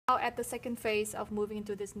At the second phase of moving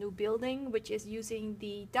into this new building, which is using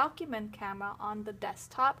the document camera on the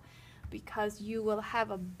desktop, because you will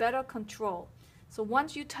have a better control. So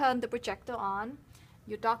once you turn the projector on,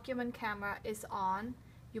 your document camera is on,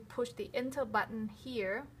 you push the enter button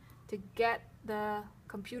here to get the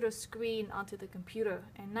computer screen onto the computer,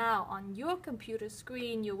 and now on your computer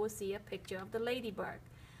screen you will see a picture of the ladybug,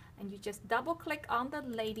 and you just double click on the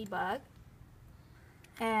ladybug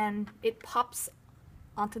and it pops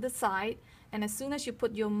onto the side, and as soon as you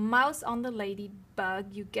put your mouse on the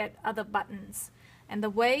ladybug you get other buttons. And the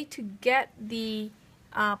way to get the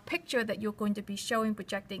picture that you're going to be showing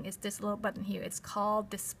projecting is this little button here. It's called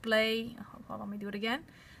display, hold on, let me do it again,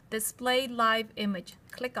 display live image.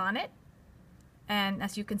 Click on it, and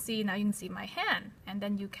as you can see now, you can see my hand, and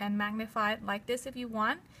then you can magnify it like this if you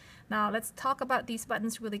want. Now let's talk about these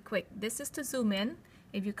buttons really quick. This is to zoom in.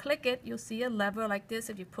 If you click it, you'll see a lever like this.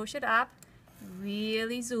 If you push it up,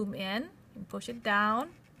 really zoom in, and push it down,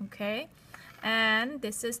 okay? And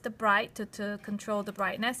this is the bright to control the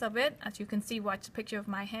brightness of it. As you can see, watch the picture of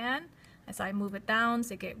my hand. As I move it down,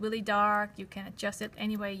 so it get really dark, you can adjust it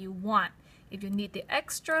any way you want. If you need the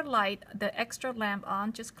extra light, the extra lamp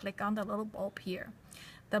on, just click on the little bulb here.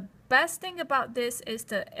 The best thing about this is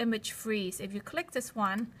the image freeze. If you click this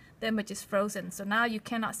one, the image is frozen, so now you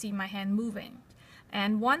cannot see my hand moving.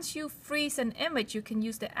 And once you freeze an image, you can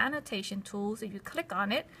use the annotation tools. If you click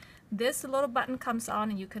on it, this little button comes on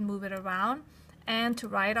and you can move it around. And to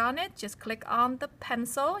write on it, just click on the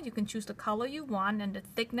pencil. You can choose the color you want and the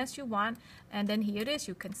thickness you want, and then here it is.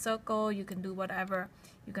 You can circle, you can do whatever.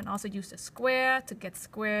 You can also use the square to get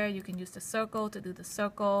square. You can use the circle to do the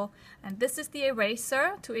circle. And this is the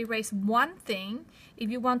eraser to erase one thing. If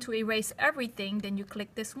you want to erase everything, then you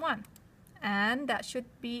click this one. And that should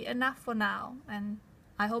be enough for now, and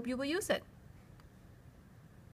I hope you will use it.